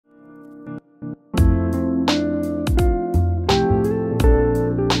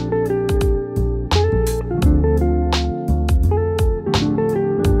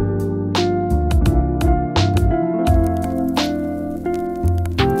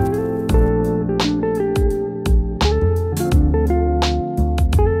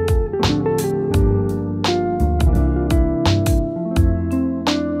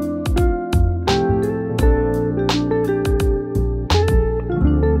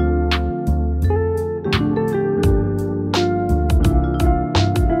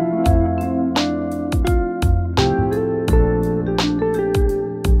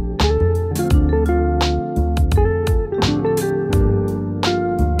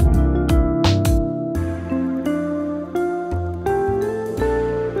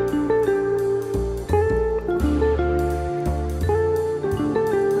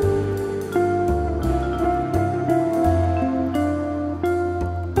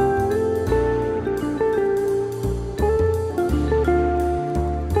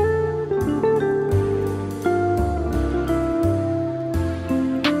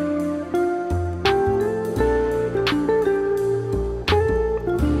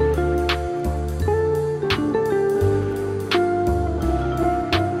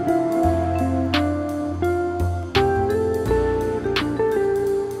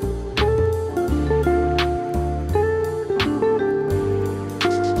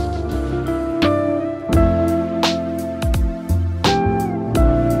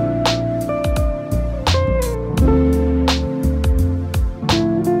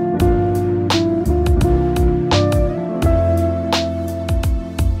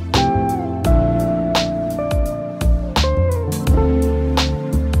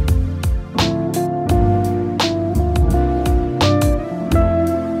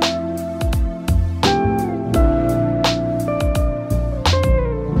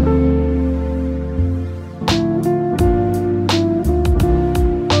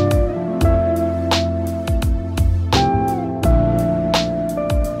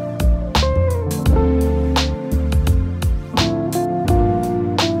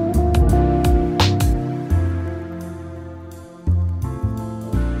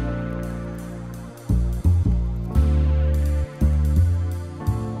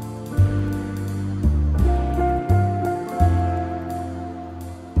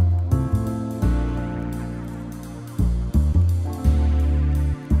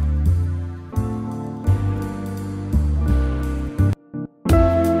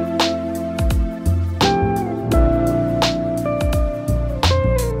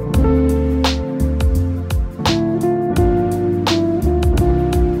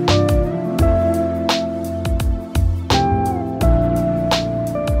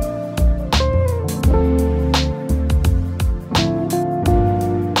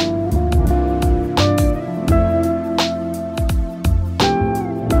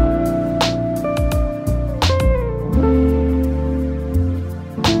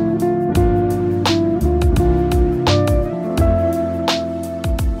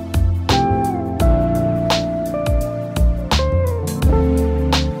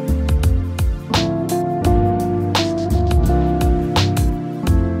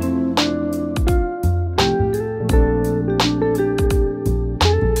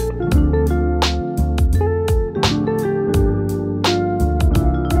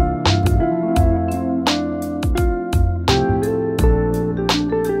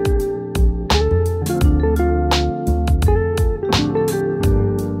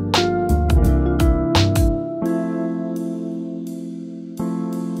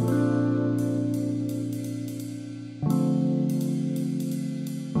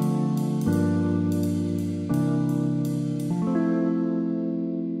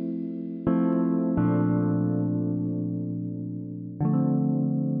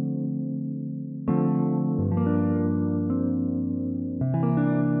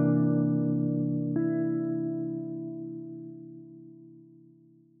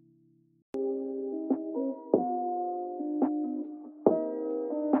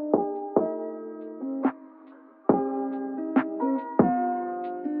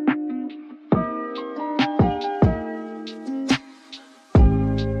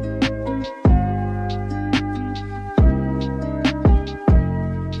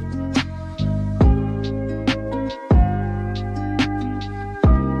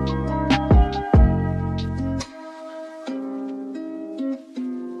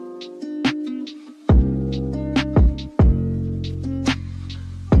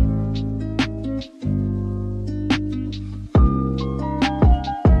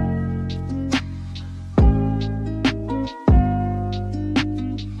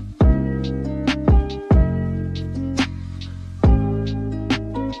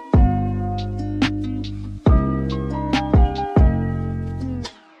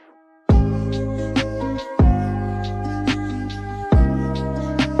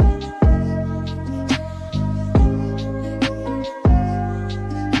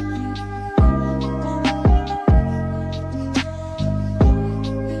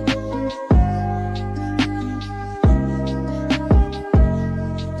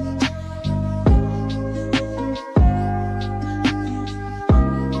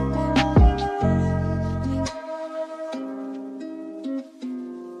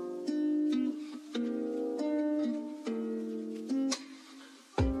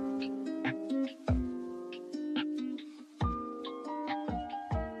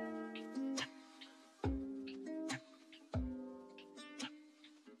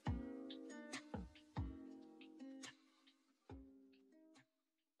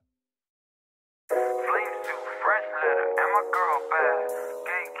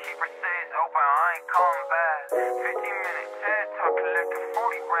ain't coming back. 15-minute TED talk, collecting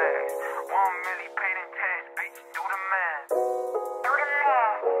 40 rags. 1 million paid in tax, bitch, do the math. Do the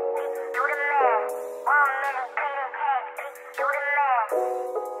math, do the math. 1 million paid in tax, bitch, do the math.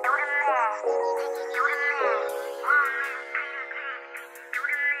 Do the math, do the math. 1 million paid in tax, do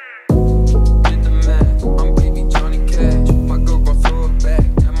the math. Did the math, I'm baby Johnny Cash. My girl gon' throw it back,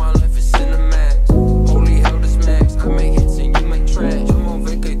 and my life is cinemax. Holy hell, this max. I make hits and you make trash. I'm on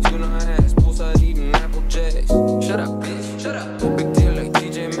vacay, tuna ass, poolside eating Apple Jacks. Shut up, bitch, shut up. Big deal like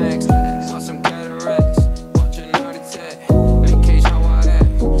TJ Maxx. Saw some cataracts, watch a nut attack. Vacation how I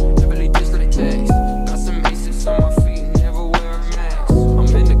act, heavily just like tax. Got some aces on my feet, never wear a mask. I'm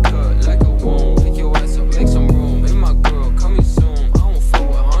in the cut like a wound, wake your ass up, make some room. And my girl, coming soon. I don't fuck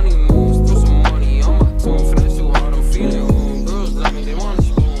with honeymoons. Throw some money on my tune, finesse too hard, I'm feeling home. Girls love me, they want a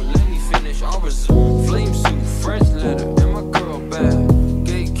spoon. Let me finish, I'll resume. Flame suit, French letter, and my girl bad.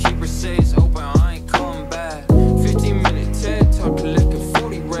 Gatekeeper says open, I ain't coming back. 15-minute TED talk, collecting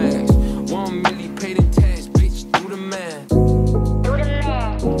 40 rags. 1 million paid in tax, bitch, do the math. Do the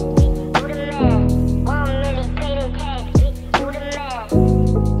math, do the math. 1 million paid in tax, bitch, do the math.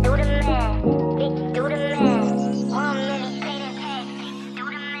 Do the math, bitch, do the math. 1 million paid in tax, bitch, do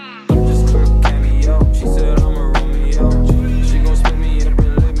the math. Just clear cameo, she said I'm a Romeo. She gon' spin me up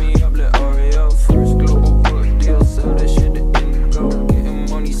and let me up like Oreo. First global book deal, sell that shit to Indigo. Getting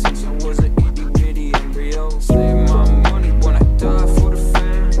money since I was an itty bitty embryo. Save my money when I die for the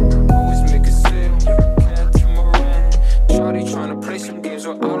fam. Always make a sale, can't to my rent. Shawty tryna play some games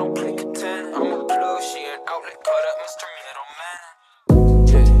where I don't play pretend. I'm a plug, she an outlet, cut up Mr. Middleman.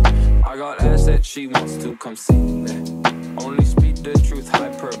 Yeah, I got ass that she wants to come see. Only speak the truth,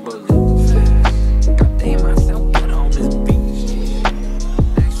 hyperbole. God damn, I sound